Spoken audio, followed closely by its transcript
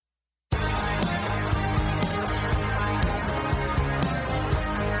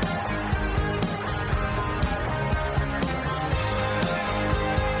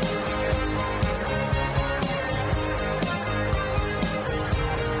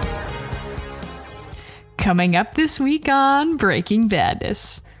Coming up this week on Breaking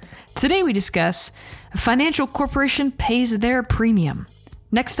Badness. Today we discuss a financial corporation pays their premium.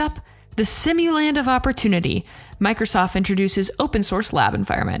 Next up, the Simuland of Opportunity. Microsoft introduces open source lab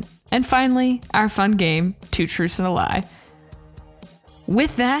environment. And finally, our fun game, Two Truths and a Lie.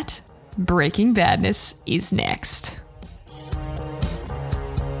 With that, Breaking Badness is next.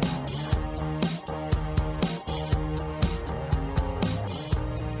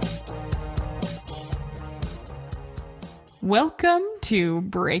 Welcome to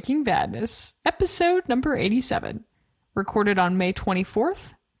Breaking Badness, episode number 87, recorded on May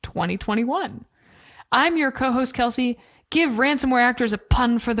 24th, 2021. I'm your co-host, Kelsey. Give ransomware actors a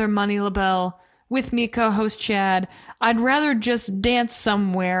pun for their money, LaBelle. With me, co-host Chad. I'd rather just dance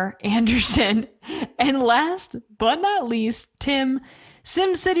somewhere, Anderson. And last but not least, Tim.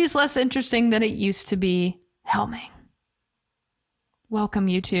 SimCity's less interesting than it used to be, Helming. Welcome,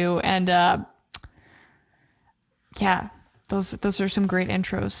 you two. And, yeah. Those are some great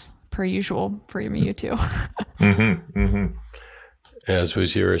intros, per usual, for you two. As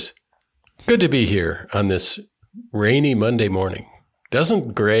was yours. Good to be here on this rainy Monday morning.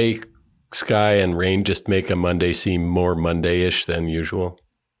 Doesn't gray sky and rain just make a Monday seem more Monday-ish than usual?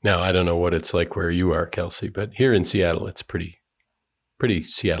 Now, I don't know what it's like where you are, Kelsey, but here in Seattle, it's pretty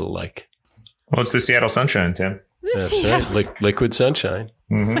Seattle-like. Well, it's the Seattle sunshine, Tim. That's right. Liquid sunshine.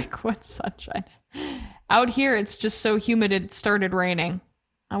 Mm-hmm. Liquid sunshine. Out here, it's just so humid it started raining.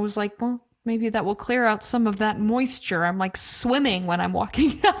 I was like, well, maybe that will clear out some of that moisture. I'm like swimming when I'm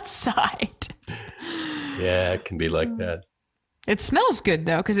walking outside. Yeah, it can be like that. It smells good,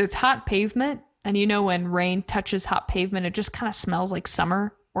 though, because it's hot pavement. And you know when rain touches hot pavement, it just kind of smells like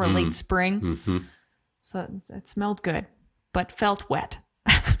summer or late spring. Mm-hmm. So it smelled good, but felt wet.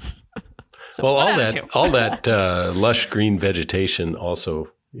 So well, all that lush green vegetation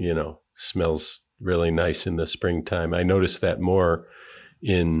also, smells really nice in the springtime. I notice that more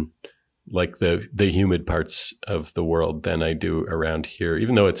in like the humid parts of the world than I do around here,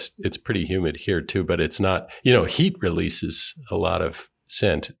 even though it's pretty humid here too, but it's not, heat releases a lot of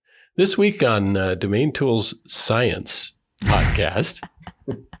scent. This week on Domain Tools Science podcast.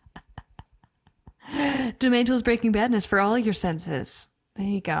 Domain Tools Breaking Badness for all your senses. There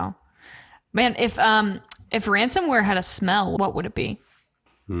you go. Man, if ransomware had a smell, what would it be?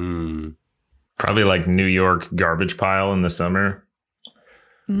 Probably like New York garbage pile in the summer.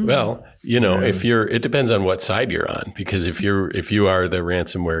 Well, it depends on what side you're on, because if you are the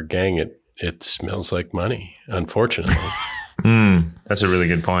ransomware gang, it smells like money, unfortunately. That's a really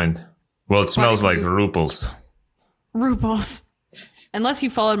good point. Well, it smells like ruples. Ruples. Unless you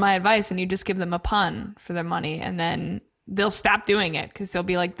followed my advice and you just give them a pun for their money, and then they'll stop doing it because they'll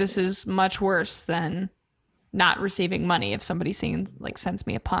be like, this is much worse than not receiving money if somebody sends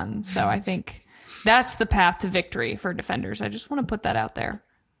me a pun. So I think that's the path to victory for defenders. I just want to put that out there.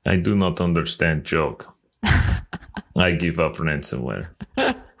 I do not understand joke. I give up ransomware.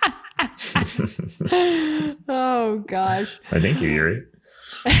 Oh, gosh. Thank you, Yuri.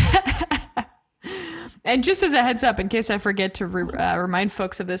 And just as a heads up, in case I forget to remind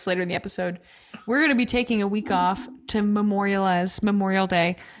folks of this later in the episode, we're going to be taking a week off to memorialize Memorial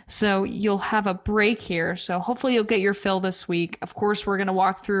Day. So you'll have a break here. So hopefully you'll get your fill this week. Of course, we're going to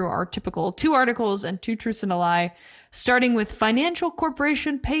walk through our typical 2 articles and 2 truths and a lie, starting with Financial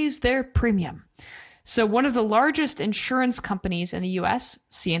Corporation pays their premium. So one of the largest insurance companies in the U.S.,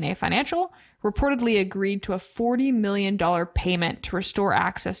 CNA Financial, reportedly agreed to a $40 million payment to restore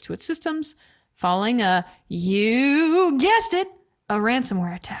access to its systems following you guessed it, a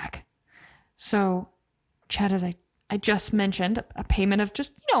ransomware attack. So, Chad, as I just mentioned, a payment of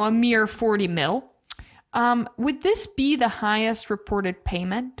just, a mere 40 mil. Would this be the highest reported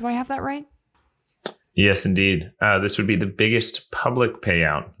payment? Do I have that right? Yes, indeed. This would be the biggest public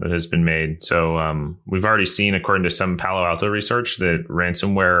payout that has been made. So we've already seen, according to some Palo Alto research, that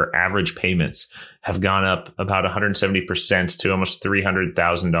ransomware average payments have gone up about 170% to almost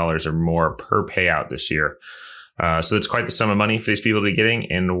 $300,000 or more per payout this year. So that's quite the sum of money for these people to be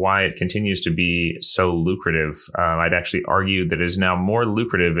getting, and why it continues to be so lucrative. I'd actually argue that it is now more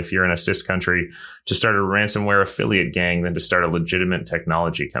lucrative if you're in a CIS country to start a ransomware affiliate gang than to start a legitimate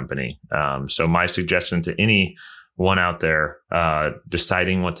technology company. So my suggestion to anyone out there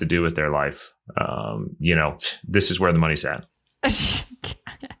deciding what to do with their life, this is where the money's at.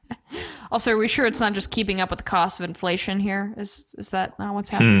 Also, are we sure it's not just keeping up with the cost of inflation here? Is that not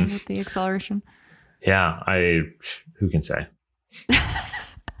what's happening with the acceleration? Yeah, who can say?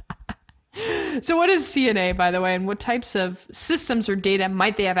 So what is CNA, by the way, and what types of systems or data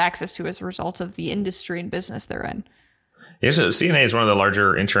might they have access to as a result of the industry and business they're in? Yeah, so CNA is one of the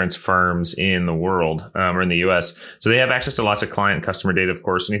larger insurance firms in the world, or in the U.S. So they have access to lots of client and customer data, of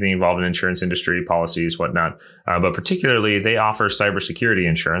course, anything involved in insurance industry, policies, whatnot. But particularly, they offer cybersecurity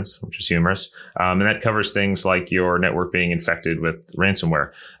insurance, which is humorous. And that covers things like your network being infected with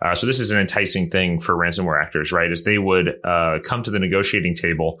ransomware. So this is an enticing thing for ransomware actors, right? As they would come to the negotiating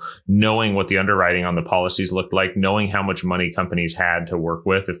table, knowing what the underwriting on the policies looked like, knowing how much money companies had to work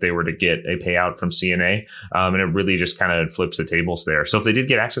with if they were to get a payout from CNA. And it really just kind of flips the tables there. So if they did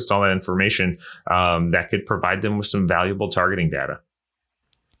get access to all that information, that could provide them with some valuable targeting data.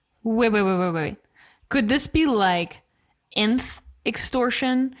 Wait. Could this be like nth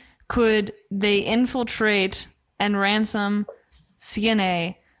extortion? Could they infiltrate and ransom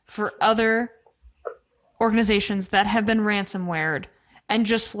CNA for other organizations that have been ransomwared and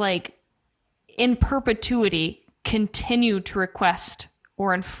just like in perpetuity continue to request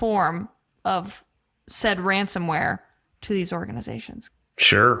or inform of said ransomware to these organizations?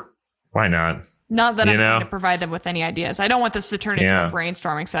 Sure. Why not? Not that I'm trying to provide them with any ideas. I don't want this to turn into a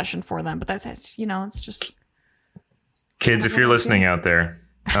brainstorming session for them, but that's it's just... Kids, if you're listening out there,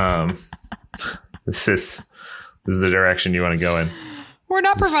 this is the direction you want to go in. We're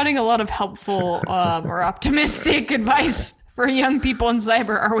not providing a lot of helpful or optimistic advice for young people in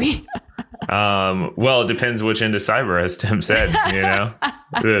cyber, are we? Well, it depends which end of cyber, as Tim said. You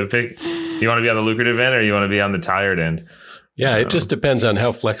want to be on the lucrative end or you want to be on the tired end. Yeah, it just depends on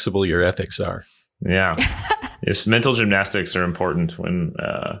how flexible your ethics are. Yeah, yes, mental gymnastics are important when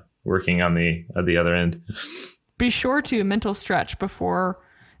working on the other end. Be sure to mental stretch before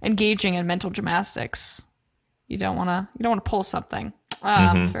engaging in mental gymnastics. You don't want to pull something.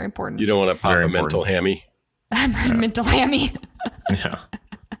 It's very important. You don't want to pop a mental hammy. Mental hammy. Yeah.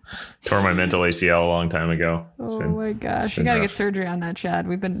 Tore my mental ACL a long time ago. My gosh. You got to get surgery on that, Chad.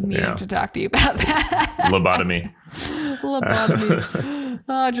 We've been meaning to talk to you about that. Lobotomy.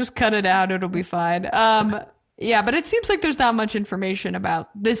 Just cut it out. It'll be fine. Yeah, but it seems like there's not much information about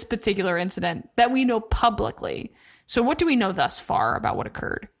this particular incident that we know publicly. So what do we know thus far about what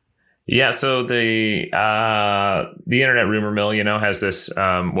occurred? Yeah, so the internet rumor mill, has this,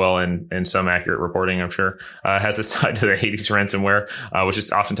 in some accurate reporting, I'm sure, has this tied to the Hades ransomware, which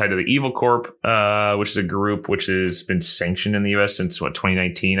is often tied to the Evil Corp, which is a group which has been sanctioned in the U.S. since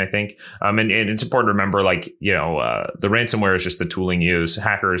 2019, I think. And it's important to remember, the ransomware is just the tooling used.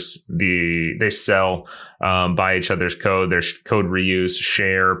 Hackers, they sell, buy each other's code. There's code reuse,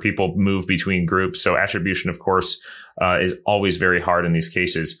 share. People move between groups. So attribution, of course, is always very hard in these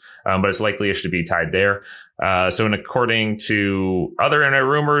cases, but it's likely to be tied there. So according to other internet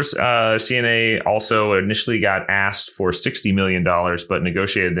rumors, CNA also initially got asked for $60 million, but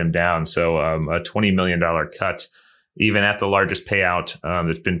negotiated them down. So a $20 million cut, even at the largest payout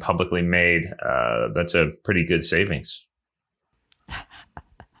that's been publicly made, that's a pretty good savings.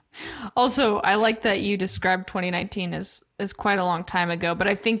 Also, I like that you described 2019 as quite a long time ago, but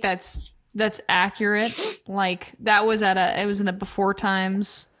I think that's accurate. Like that was it was in the before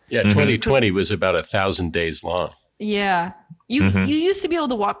times. Yeah, 2020 was about 1,000 days long. Yeah. You used to be able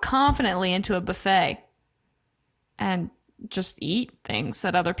to walk confidently into a buffet and just eat things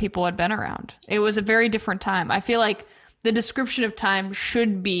that other people had been around. It was a very different time. I feel like the description of time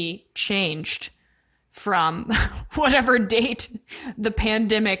should be changed from whatever date the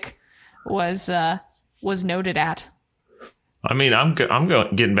pandemic was noted at. I mean, I'm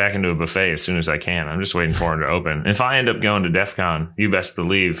getting back into a buffet as soon as I can. I'm just waiting for them to open. If I end up going to DEF CON, you best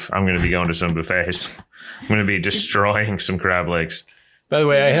believe I'm going to be going to some buffets. I'm going to be destroying some crab legs. By the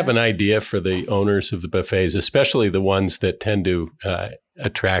way, I have an idea for the owners of the buffets, especially the ones that tend to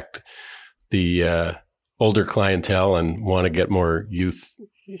attract the older clientele and want to get more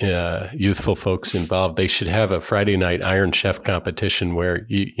youthful folks involved. They should have a Friday night Iron Chef competition where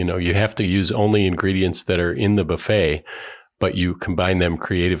you have to use only ingredients that are in the buffet, but you combine them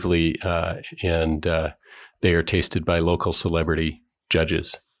creatively, and they are tasted by local celebrity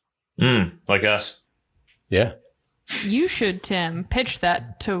judges. Like us. Yeah. You should, Tim, pitch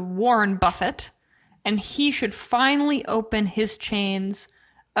that to Warren Buffett, and he should finally open his chains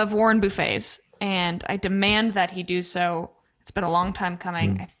of Warren buffets. And I demand that he do so. It's been a long time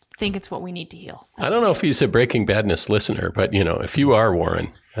coming. I think it's what we need to heal. I don't know if he's a Breaking Badness listener, but if you are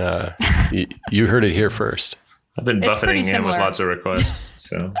Warren, you heard it here first. I've been buffeting him with lots of requests.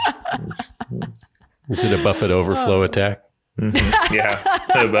 So, is it a Buffett overflow attack? Mm-hmm. Yeah,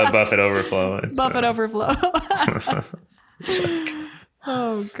 Buffett overflow. Buffett overflow.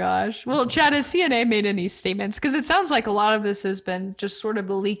 Oh gosh. Well, Chad, has CNA made any statements? Because it sounds like a lot of this has been just sort of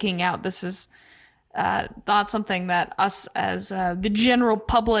leaking out. This is not something that us as the general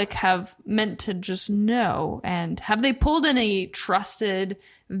public have meant to just know. And have they pulled any trusted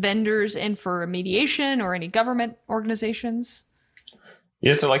vendors in for remediation or any government organizations?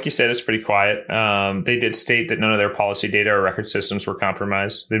 Yeah, so like you said, it's pretty quiet. They did state that none of their policy data or record systems were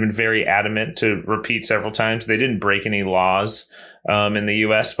compromised. They've been very adamant to repeat several times. They didn't break any laws in the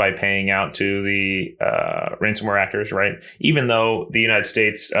U.S. by paying out to the ransomware actors, right? Even though the United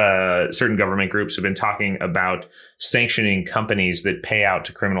States, certain government groups have been talking about sanctioning companies that pay out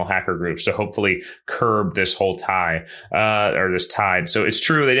to criminal hacker groups to hopefully curb this whole tide. So it's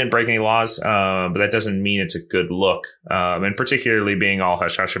true they didn't break any laws, but that doesn't mean it's a good look. And particularly being all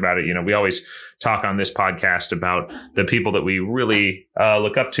hush hush about it, we always talk on this podcast about the people that we really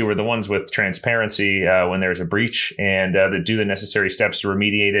look up to are the ones with transparency when there's a breach and that do the necessary steps to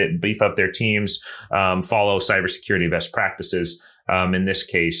remediate it, beef up their teams, follow cybersecurity best practices. In this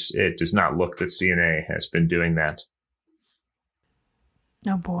case, it does not look that CNA has been doing that.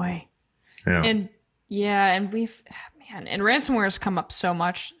 Oh boy. Yeah. And and ransomware has come up so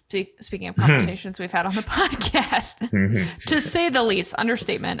much. Speaking of conversations we've had on the podcast, to say the least,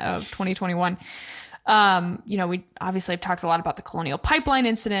 understatement of 2021. We obviously have talked a lot about the Colonial Pipeline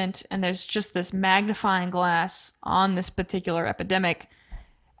incident, and there's just this magnifying glass on this particular epidemic.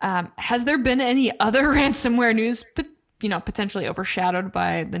 Has there been any other ransomware news, potentially overshadowed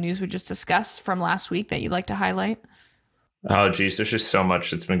by the news we just discussed from last week that you'd like to highlight? Oh, geez, there's just so much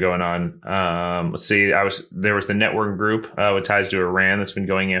that's been going on. Let's see. There was the network group with ties to Iran that's been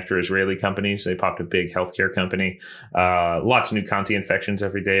going after Israeli companies. They popped a big healthcare company. Lots of new Conti infections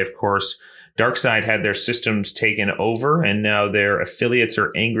every day, of course. DarkSide had their systems taken over, and now their affiliates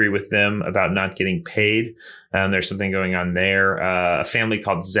are angry with them about not getting paid. There's something going on there. A family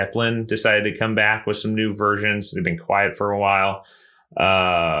called Zeppelin decided to come back with some new versions. They've been quiet for a while.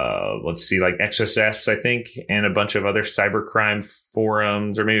 Let's see, like XSS, I think, and a bunch of other cybercrime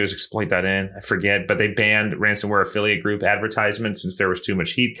forums, or maybe it was Exploit.in, I forget, but they banned ransomware affiliate group advertisements since there was too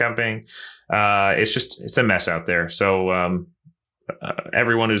much heat coming. It's a mess out there. So,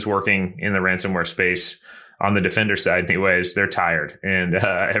 everyone who's working in the ransomware space on the defender side, anyways, they're tired, and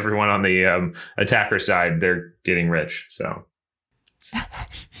everyone on the attacker side, they're getting rich. So,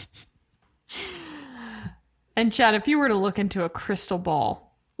 and Chad, if you were to look into a crystal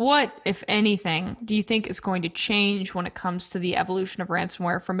ball, what, if anything, do you think is going to change when it comes to the evolution of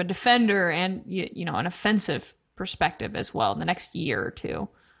ransomware from a defender and an offensive perspective as well in the next year or two?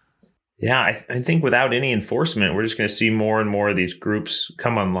 Yeah, I think without any enforcement, we're just going to see more and more of these groups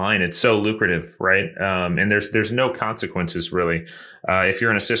come online. It's so lucrative, right? And there's no consequences, really. If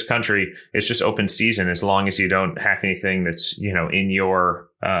you're in a CIS country, it's just open season as long as you don't hack anything that's, in your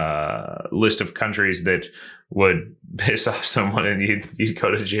list of countries that would piss off someone and you'd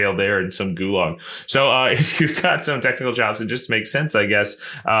go to jail there in some gulag. So if you've got some technical jobs, it just makes sense, I guess,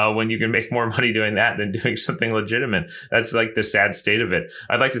 when you can make more money doing that than doing something legitimate. That's like the sad state of it.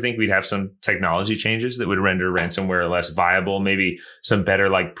 I'd like to think we'd have some technology changes that would render ransomware less viable, maybe some better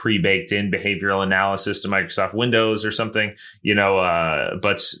like pre-baked in behavioral analysis to Microsoft Windows or something,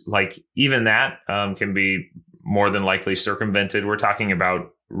 but like even that can be more than likely circumvented. We're talking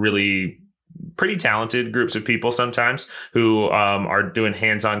about really pretty talented groups of people sometimes who are doing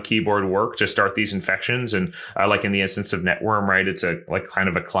hands-on keyboard work to start these infections. And like in the instance of Networm, right, it's a like kind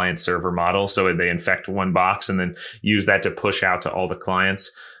of a client server model. So they infect one box and then use that to push out to all the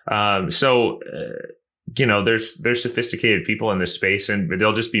clients. There's sophisticated people in this space, and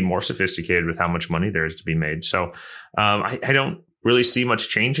they'll just be more sophisticated with how much money there is to be made. So I don't really see much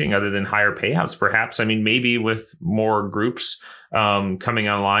changing other than higher payouts, perhaps. I mean, maybe with more groups coming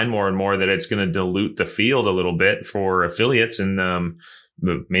online more and more, that it's going to dilute the field a little bit for affiliates. And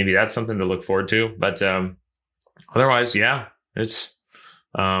maybe that's something to look forward to. But otherwise, yeah, it's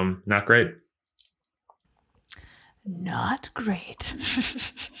not great. Not great.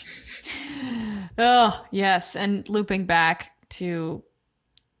 Oh, yes. And looping back to,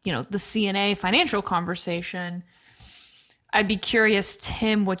 the CNA financial conversation, I'd be curious,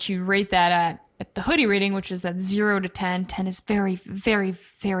 Tim, what you rate that at the hoodie rating, which is that 0 to 10. 10 is very, very,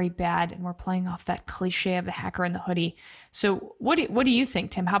 very bad. And we're playing off that cliche of the hacker in the hoodie. So what do you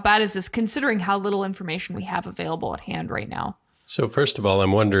think, Tim? How bad is this, considering how little information we have available at hand right now? So first of all,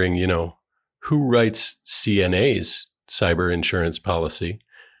 I'm wondering, who writes CNA's cyber insurance policy?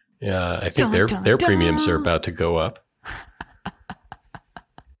 I think their premiums are about to go up.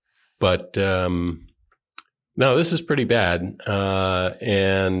 But no, this is pretty bad.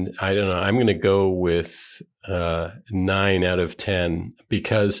 And I don't know, I'm going to go with 9 out of 10,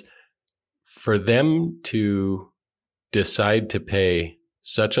 because for them to decide to pay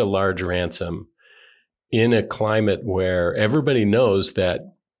such a large ransom in a climate where everybody knows that,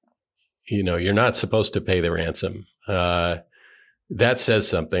 you're not supposed to pay the ransom. That says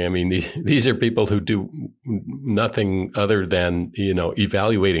something. I mean, these are people who do nothing other than,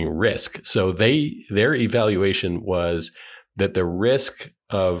 evaluating risk. So their evaluation was that the risk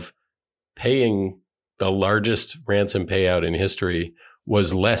of paying the largest ransom payout in history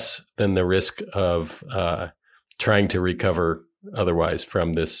was less than the risk of trying to recover otherwise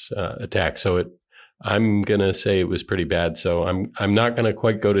from this attack. So I'm going to say it was pretty bad. So I'm not going to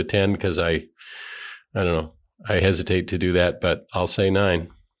quite go to 10 because I don't know. I hesitate to do that, but I'll say 9.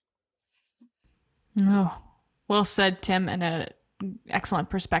 Oh, well said, Tim, and an excellent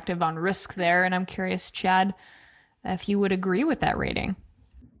perspective on risk there. And I'm curious, Chad, if you would agree with that rating.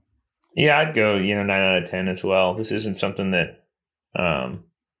 Yeah, I'd go, 9 out of 10 as well. This isn't something that,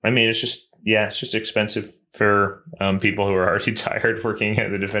 it's just expensive for people who are already tired working at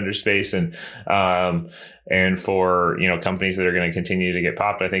the defender space, and for companies that are going to continue to get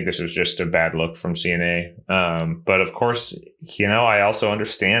popped. I think this was just a bad look from CNA. But of course, I also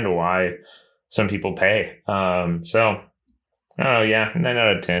understand why some people pay. 9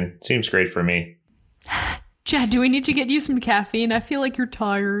 out of 10 seems great for me. Chad, do we need to get you some caffeine? I feel like you're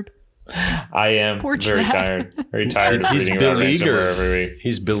tired. I am. Poor very Chad. tired of reading about ransomware every week.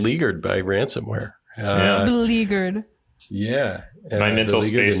 He's beleaguered by ransomware. Beleaguered. Yeah. My mental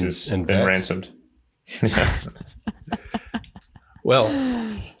space has been ransomed.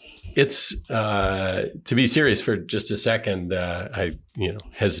 Well, it's to be serious for just a second. I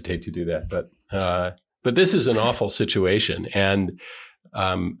hesitate to do that, but this is an awful situation, and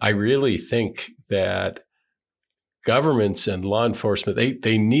I really think that governments and law enforcement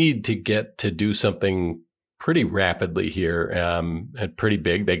they need to get to do something pretty rapidly here, and pretty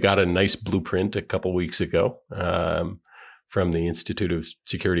big. They got a nice blueprint a couple weeks ago from the Institute of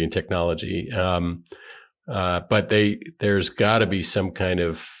Security and Technology, but there's got to be some kind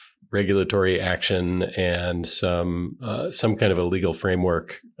of regulatory action and some kind of a legal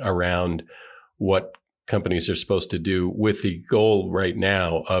framework around what companies are supposed to do, with the goal right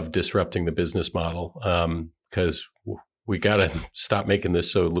now of disrupting the business model, because we got to stop making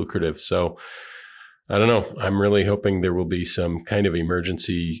this so lucrative. So I don't know. I'm really hoping there will be some kind of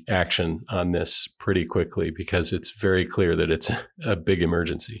emergency action on this pretty quickly, because it's very clear that it's a big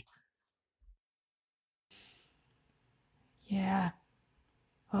emergency. Yeah.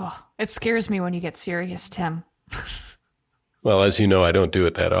 Oh, it scares me when you get serious, Tim. Well, as you know, I don't do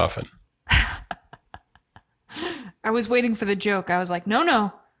it that often. I was waiting for the joke. I was like,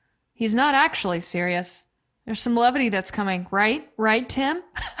 no, he's not actually serious. There's some levity that's coming, right? Right, Tim?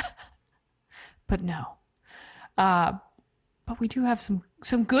 But no. But we do have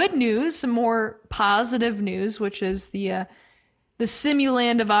some good news, some more positive news, which is the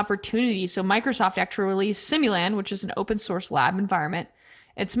Simuland of opportunity. So Microsoft actually released Simuland, which is an open source lab environment.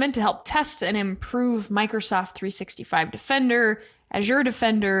 It's meant to help test and improve Microsoft 365 Defender, Azure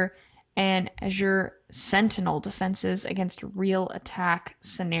Defender, and Azure Sentinel defenses against real attack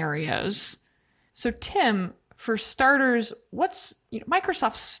scenarios. So Tim, for starters, what's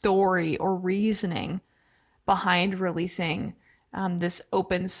Microsoft's story or reasoning behind releasing this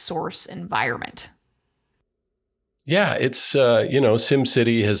open source environment? Yeah, it's,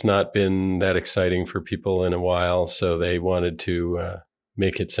 SimCity has not been that exciting for people in a while, so they wanted to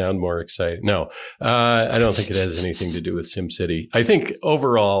make it sound more exciting. No, I don't think it has anything to do with SimCity. I think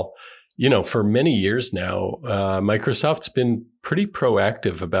overall, for many years now, Microsoft's been pretty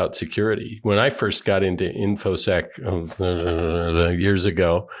proactive about security. When I first got into InfoSec years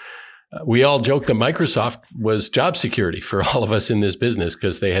ago, we all joked that Microsoft was job security for all of us in this business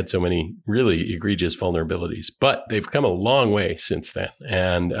because they had so many really egregious vulnerabilities. But they've come a long way since then.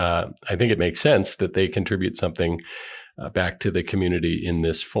 And I think it makes sense that they contribute something back to the community in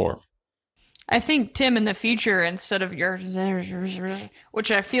this form. I think, Tim, in the future, instead of your,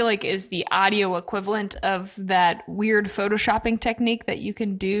 which I feel like is the audio equivalent of that weird photoshopping technique that you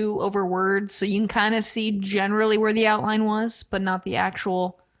can do over words, so you can kind of see generally where the outline was, but not the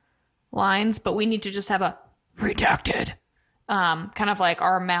actual lines. But we need to just have a redacted, kind of like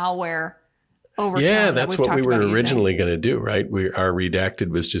our malware overtone. Yeah, that's what we were originally going to do, right? Our redacted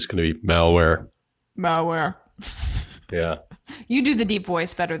was just going to be malware. Malware. Yeah. You do the deep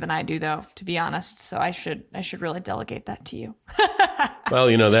voice better than I do, though, to be honest. So I should really delegate that to you. Well,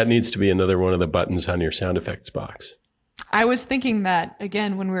 that needs to be another one of the buttons on your sound effects box. I was thinking that,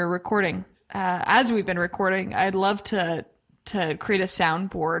 again, when we were recording, as we've been recording, I'd love to create a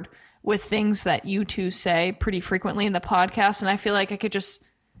soundboard with things that you two say pretty frequently in the podcast. And I feel like I could just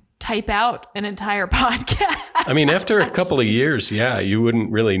type out an entire podcast. I mean, after a couple of years, yeah, you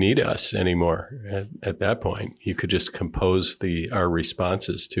wouldn't really need us anymore at that point. You could just compose our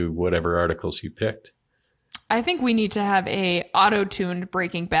responses to whatever articles you picked. I think we need to have a auto-tuned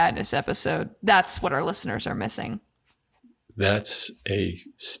Breaking Badness episode. That's what our listeners are missing. That's a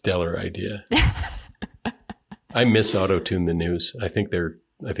stellar idea. I miss auto-tune the news. I think they're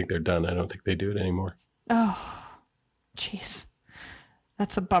done. I don't think they do it anymore. Oh, jeez.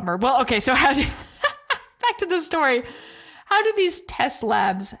 That's a bummer. Well, okay, so back to the story. How do these test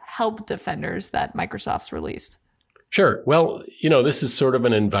labs help Defenders that Microsoft's released? Sure. Well, this is sort of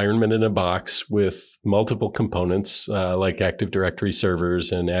an environment in a box with multiple components like Active Directory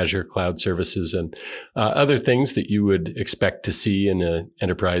servers and Azure Cloud Services and other things that you would expect to see in an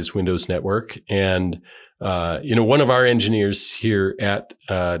enterprise Windows network. And one of our engineers here at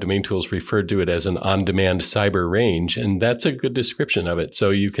Domain Tools referred to it as an on-demand cyber range, and that's a good description of it. So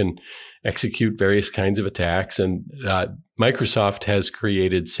you can execute various kinds of attacks, and Microsoft has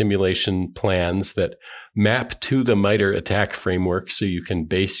created simulation plans that map to the MITRE attack framework, so you can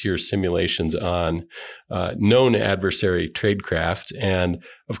base your simulations on known adversary tradecraft. And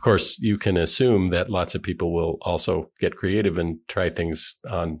of course, you can assume that lots of people will also get creative and try things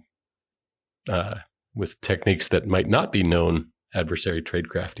on with techniques that might not be known adversary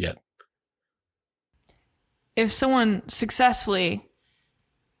tradecraft yet. If someone successfully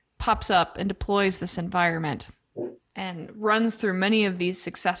pops up and deploys this environment and runs through many of these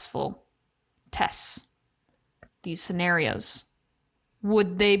successful tests, these scenarios,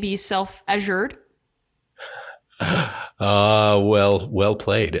 would they be self-assured? Well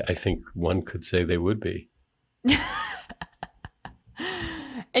played. I think one could say they would be.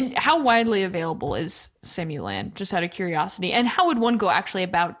 And how widely available is Simuland, just out of curiosity? And how would one go actually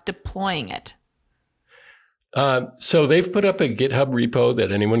about deploying it? So they've put up a GitHub repo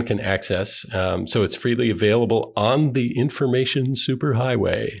that anyone can access. So it's freely available on the information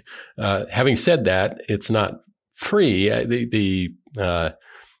superhighway. Having said that, it's not free. The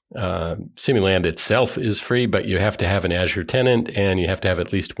Simuland itself is free, but you have to have an Azure tenant and you have to have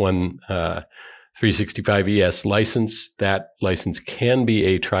at least one 365 ES license. That license can be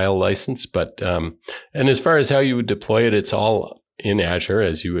a trial license, but and as far as how you would deploy it, it's all in Azure,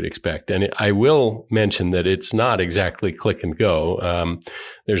 as you would expect. And I will mention that it's not exactly click and go.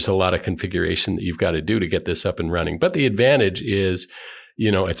 There's a lot of configuration that you've got to do to get this up and running. But the advantage is,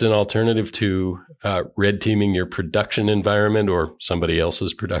 it's an alternative to red teaming your production environment or somebody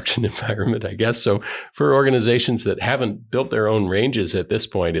else's production environment, I guess. So for organizations that haven't built their own ranges at this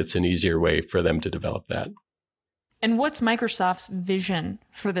point, it's an easier way for them to develop that. And what's Microsoft's vision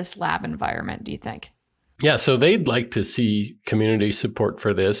for this lab environment, do you think? Yeah, so they'd like to see community support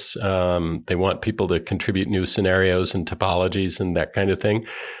for this. They want people to contribute new scenarios and topologies and that kind of thing.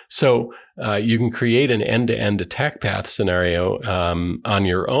 So you can create an end-to-end attack path scenario on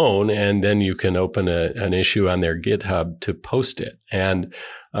your own, and then you can open an issue on their GitHub to post it. And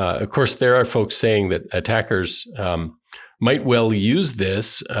of course, there are folks saying that attackers might well use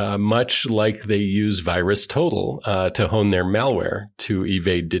this much like they use VirusTotal to hone their malware to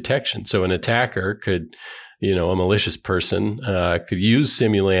evade detection. So an attacker could, a malicious person could use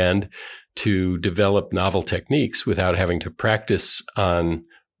Simuland to develop novel techniques without having to practice on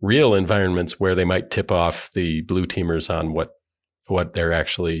real environments where they might tip off the blue teamers on what they're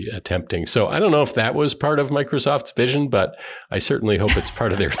actually attempting. So I don't know if that was part of Microsoft's vision, but I certainly hope it's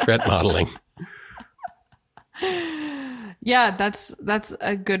part of their threat modeling. Yeah, that's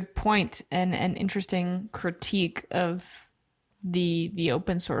a good point and an interesting critique of the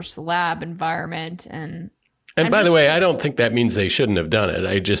open source lab environment. And by the way, I don't think that means they shouldn't have done it.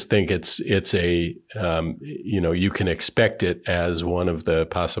 I just think it's a you can expect it as one of the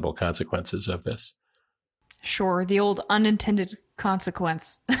possible consequences of this. Sure, the old unintended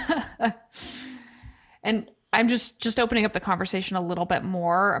consequence. And I'm just opening up the conversation a little bit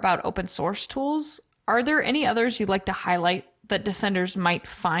more about open source tools. Are there any others you'd like to highlight that Defenders might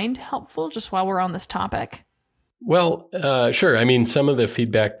find helpful just while we're on this topic? Well, sure. I mean, some of the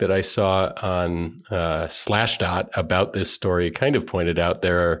feedback that I saw on Slashdot about this story kind of pointed out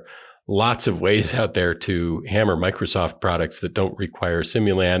there are lots of ways out there to hammer Microsoft products that don't require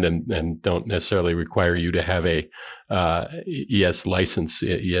Simuland and don't necessarily require you to have a ES license,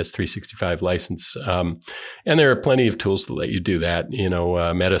 ES 365 license. And there are plenty of tools that let you do that,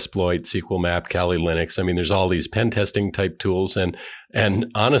 Metasploit, SQL Map, Kali Linux. I mean, there's all these pen testing type tools.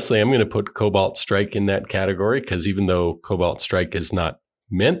 And honestly, I'm going to put Cobalt Strike in that category because even though Cobalt Strike is not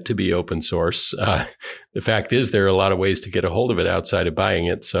meant to be open source, the fact is there are a lot of ways to get a hold of it outside of buying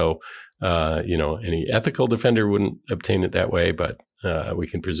it. So, any ethical defender wouldn't obtain it that way, but we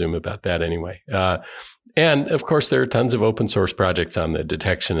can presume about that anyway. And of course, there are tons of open source projects on the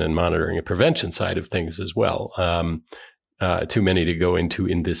detection and monitoring and prevention side of things as well. Too many to go into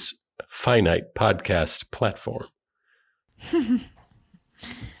in this finite podcast platform.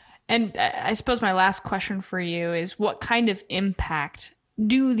 And I suppose my last question for you is, what kind of impact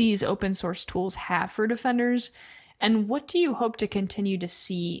do these open source tools have for defenders? And what do you hope to continue to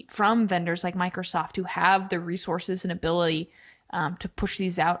see from vendors like Microsoft who have the resources and ability to push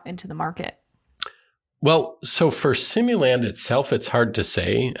these out into the market? Well, so for Simuland itself, it's hard to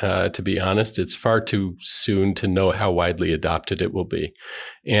say, to be honest. It's far too soon to know how widely adopted it will be.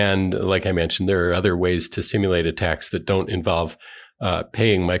 And like I mentioned, there are other ways to simulate attacks that don't involve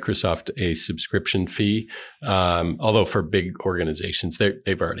paying Microsoft a subscription fee. Although for big organizations,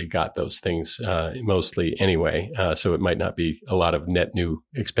 they've already got those things mostly anyway. So it might not be a lot of net new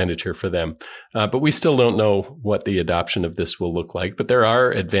expenditure for them. But we still don't know what the adoption of this will look like. But there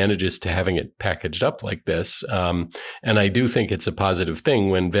are advantages to having it packaged up like this. And I do think it's a positive thing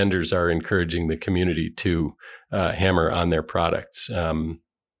when vendors are encouraging the community to hammer on their products.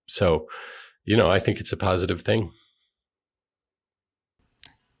 So, I think it's a positive thing.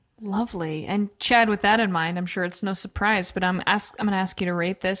 Lovely. And Chad, with that in mind, I'm sure it's no surprise, but I'm going to ask you to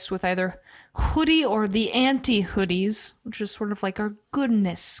rate this with either hoodie or the anti-hoodies, which is sort of like our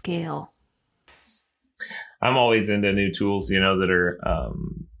goodness scale. I'm always into new tools, that are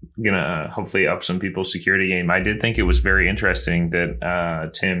going to hopefully up some people's security game. I did think it was very interesting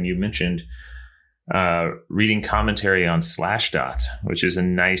that, Tim, you mentioned reading commentary on Slashdot, which is a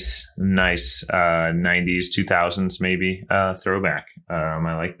nice 90s, 2000s maybe throwback.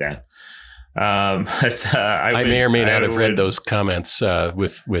 I like that. But, I may or may not have read those comments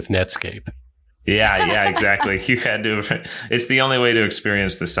with Netscape. Yeah, exactly. You had to. It's the only way to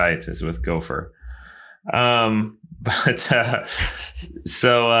experience the site is with Gopher. I'll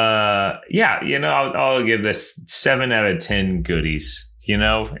give this 7 out of 10 goodies.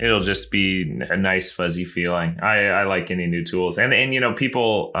 It'll just be a nice fuzzy feeling. I like any new tools, and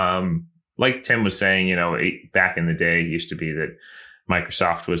people, like Tim was saying, back in the day, it used to be that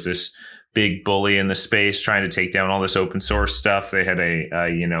Microsoft was this big bully in the space trying to take down all this open source stuff. They had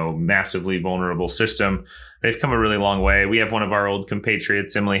a massively vulnerable system. They've come a really long way. We have one of our old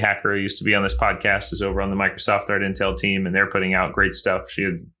compatriots, Emily Hacker, who used to be on this podcast, is over on the Microsoft Threat Intel team, and they're putting out great stuff. She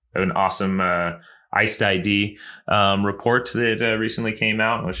had an awesome Iced ID report that recently came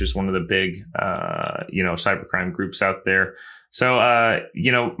out, which is one of the big, cybercrime groups out there. So,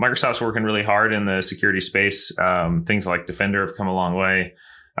 Microsoft's working really hard in the security space. Things like Defender have come a long way.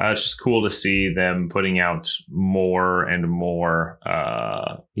 It's just cool to see them putting out more and more,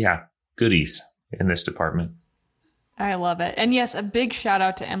 goodies in this department. I love it. And yes, a big shout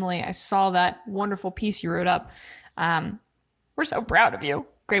out to Emily. I saw that wonderful piece you wrote up. We're so proud of you.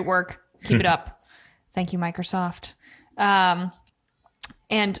 Great work. Keep it up. Thank you, Microsoft. And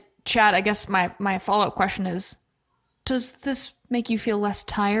Chad, I guess my follow-up question is, does this make you feel less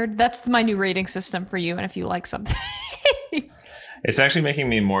tired? That's my new rating system for you. And if you like something. It's actually making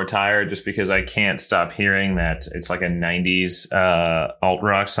me more tired just because I can't stop hearing that. It's like a 90s alt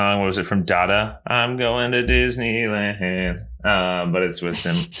rock song. What was it from Dada? I'm going to Disneyland. But it's with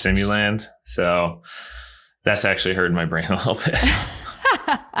Simuland. So that's actually hurting my brain a little bit.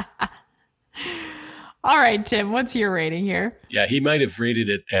 All right, Tim, what's your rating here? Yeah, he might have rated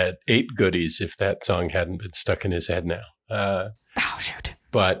it at 8 goodies if that song hadn't been stuck in his head now. Shoot.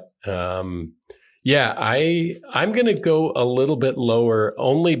 But I'm going to go a little bit lower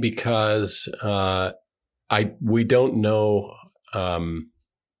only because we don't know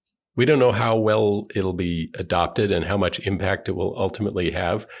how well it'll be adopted and how much impact it will ultimately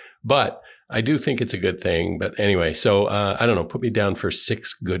have. But I do think it's a good thing. But anyway, so I don't know. Put me down for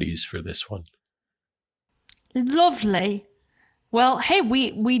 6 goodies for this one. Lovely. Well, hey,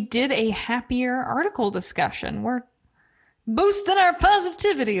 we did a happier article discussion. We're boosting our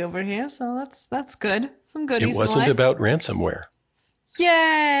positivity over here, so that's good. Some goodies. It wasn't about ransomware.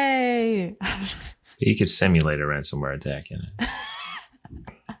 Yay! You could simulate a ransomware attack in it.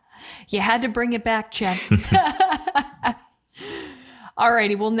 You had to bring it back, Chad.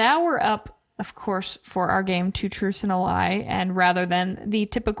 Alrighty, well now we're up, of course, for our game, Two Truths and a Lie, and rather than the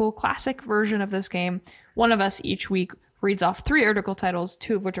typical classic version of this game, one of us each week reads off 3 article titles,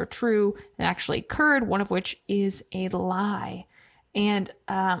 2 of which are true and actually occurred, 1 of which is a lie. And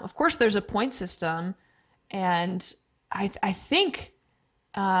of course, there's a point system, and I think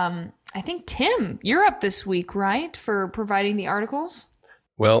Tim, you're up this week, right, for providing the articles?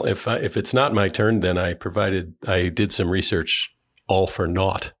 Well, if it's not my turn, then I did some research all for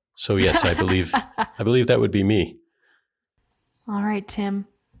naught. So yes, I believe that would be me. All right, Tim.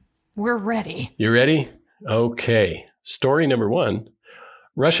 We're ready. You ready? Okay. Story number 1.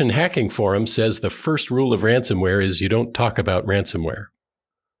 Russian hacking forum says the first rule of ransomware is you don't talk about ransomware.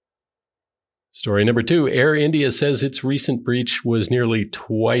 Story number 2. Air India says its recent breach was nearly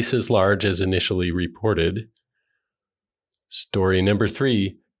twice as large as initially reported. Story number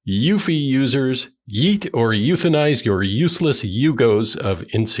 3. Eufy users, yeet or euthanize your useless Yugos of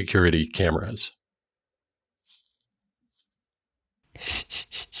insecurity cameras.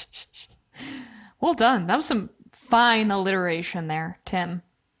 Well done. That was some fine alliteration there, Tim.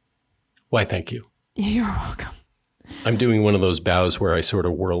 Why, thank you. You're welcome. I'm doing one of those bows where I sort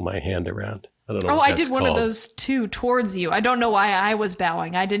of whirl my hand around. I don't know. Oh, what I that's did one called. of those too towards you. I don't know why I was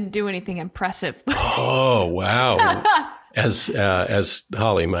bowing. I didn't do anything impressive. Oh, wow. As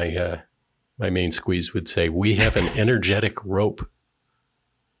Holly, my main squeeze, would say, we have an energetic rope.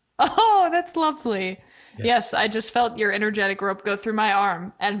 Oh, that's lovely. Yes, I just felt your energetic rope go through my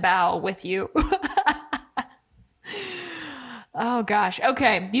arm and bow with you. Oh, gosh.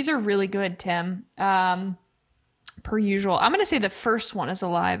 Okay, these are really good, Tim. Per usual. I'm going to say the first one is a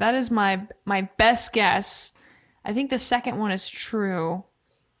lie. That is my best guess. I think the second one is true.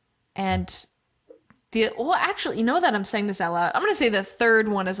 And actually, you know that I'm saying this out loud. I'm going to say the third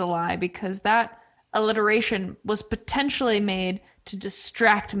one is a lie because that alliteration was potentially made to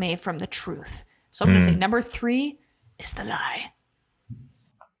distract me from the truth. So I'm going to say number 3 is the lie.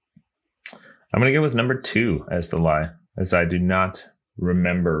 I'm going to go with number 2 as the lie, as I do not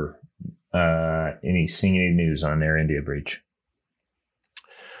remember seeing any news on Air India breach.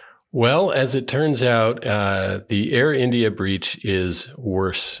 Well, as it turns out, the Air India breach is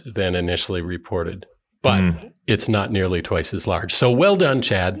worse than initially reported, but it's not nearly twice as large. So well done,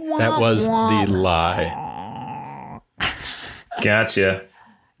 Chad. That was the lie. Gotcha.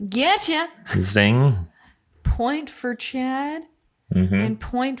 Getcha. Zing. Point for Chad and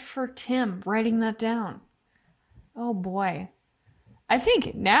point for Tim. Writing that down. Oh, boy. I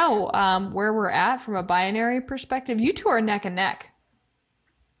think now where we're at from a binary perspective, you two are neck and neck.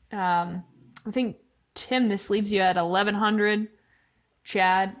 I think, Tim, this leaves you at 1,100.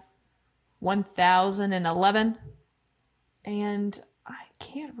 Chad, 1,011. And I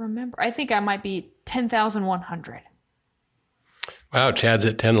can't remember. I think I might be 10,100. Wow, Chad's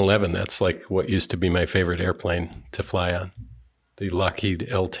at 1011. That's like what used to be my favorite airplane to fly on, the Lockheed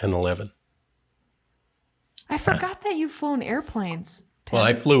L-1011. I forgot that you've flown airplanes, Tim. Well,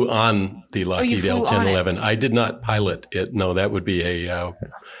 I flew on the Lockheed flew L-1011. I did not pilot it. No, that would be a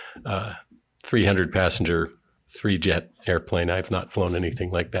 300-passenger, 3-jet airplane. I've not flown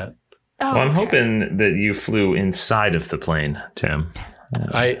anything like that. Oh, Well, I'm okay. hoping that you flew inside of the plane, Tim.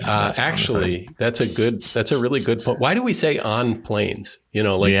 I actually, that's a really good point. Why do we say on planes? You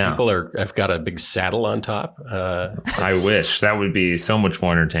know, like people have got a big saddle on top. I wish that would be so much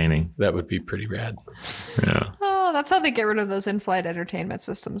more entertaining. That would be pretty rad. Yeah. Oh, that's how they get rid of those in-flight entertainment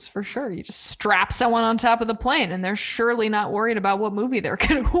systems for sure. You just strap someone on top of the plane, and they're surely not worried about what movie they're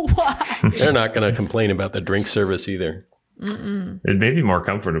going to watch. They're not going to complain about the drink service either. It may be more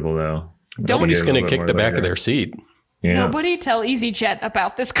comfortable though. Nobody's going to kick the back of their their seat. Yeah. Nobody tell EasyJet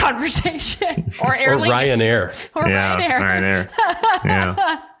about this conversation. Or Air Or Lingus. Ryanair. Or Ryanair.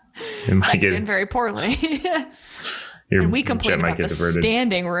 Yeah. It might Doing get very poorly. your And we jet complain might about get the diverted.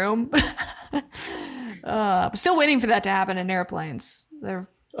 standing room. I'm still waiting for that to happen in airplanes.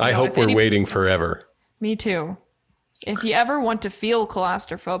 I hope we're waiting forever. Me too. If you ever want to feel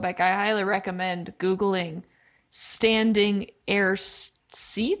claustrophobic, I highly recommend Googling standing air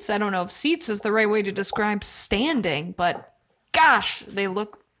seats. I don't know if seats is the right way to describe standing, but gosh, they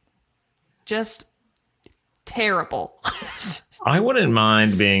look just terrible. I wouldn't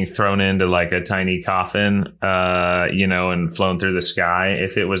mind being thrown into like a tiny coffin, and flown through the sky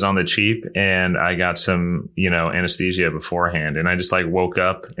if it was on the cheap and I got some, anesthesia beforehand. And I just like woke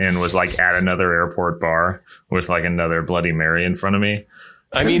up and was like at another airport bar with like another Bloody Mary in front of me.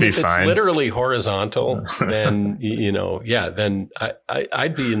 I mean, Be if it's fine. literally horizontal, then, then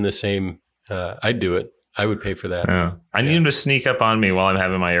I'd be in the same, I'd do it. I would pay for that. Yeah. I need him to sneak up on me while I'm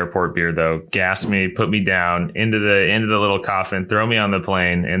having my airport beer, though. Gas me, put me down into the little coffin, throw me on the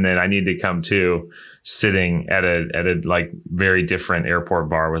plane, and then I need to come to sitting at a like very different airport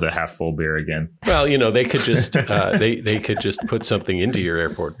bar with a half full beer again. Well, they could just they could just put something into your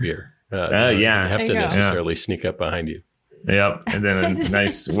airport beer. You don't have There to you go. necessarily sneak up behind you. Yep, and then a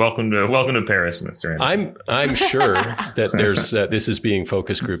nice welcome to Paris, Mr. Anderson. I'm sure that there's this is being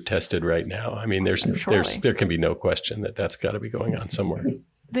focus group tested right now. I mean, there can be no question that that's got to be going on somewhere.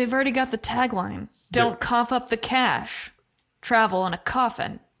 They've already got the tagline. Don't cough up the cash. Travel in a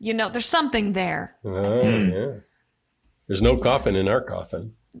coffin. There's something there. Yeah. There's no coffin in our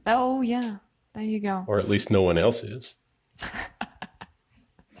coffin. Oh, yeah. There you go. Or at least no one else is.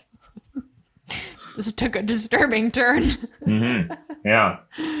 This took a disturbing turn. Mm-hmm. Yeah.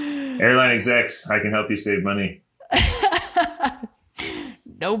 Airline execs, I can help you save money.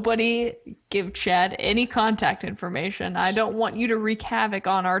 Nobody give Chad any contact information. I don't want you to wreak havoc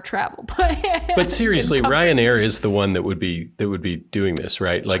on our travel plans. But seriously, Ryanair is the one that would be doing this,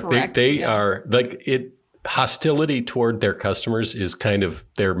 right? Like Correct, they are like it. Hostility toward their customers is kind of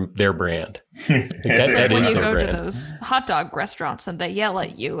their brand. It's like when you go brand. to those hot dog restaurants and they yell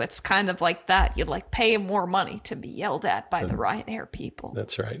at you, it's kind of like that. You like pay more money to be yelled at by the Ryanair people.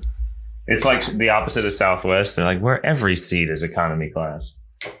 That's right. It's like the opposite of Southwest. They're like, where every seat is economy class.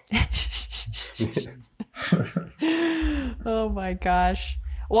 Oh my gosh.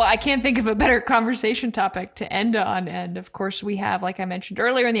 Well, I can't think of a better conversation topic to end on. And of course, we have, like I mentioned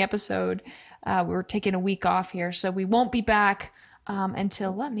earlier in the episode, we're taking a week off here. So we won't be back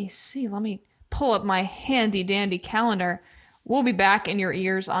until, let me pull up my handy dandy calendar. We'll be back in your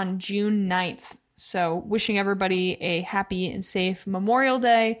ears on June 9th. So wishing everybody a happy and safe Memorial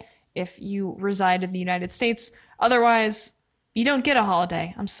Day if you reside in the United States. Otherwise, you don't get a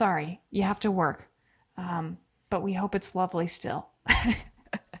holiday. I'm sorry. You have to work. But we hope it's lovely still.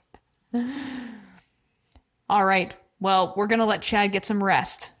 All right. Well, we're going to let Chad get some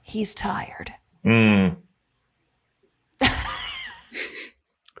rest. He's tired. Mm.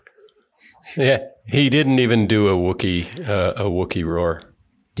 Yeah, he didn't even do a Wookiee roar.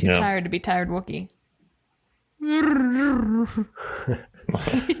 Too tired to be tired Wookiee. That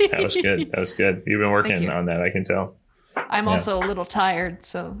was good. That was good. You've been working on that, I can tell. I'm also a little tired,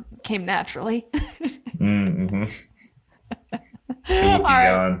 so it came naturally. Mm-hmm. All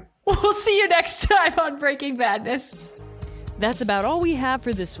right. We'll see you next time on Breaking Badness. That's about all we have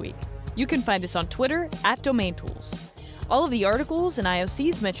for this week. You can find us on Twitter @DomainTools. All of the articles and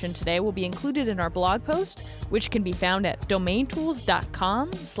IOCs mentioned today will be included in our blog post, which can be found at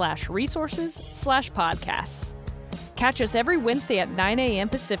domaintools.com/resources/podcasts. Catch us every Wednesday at 9 a.m.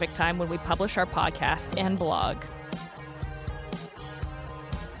 Pacific time when we publish our podcast and blog.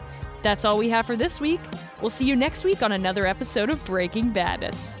 That's all we have for this week. We'll see you next week on another episode of Breaking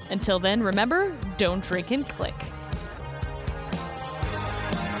Badness. Until then, remember, don't drink and click.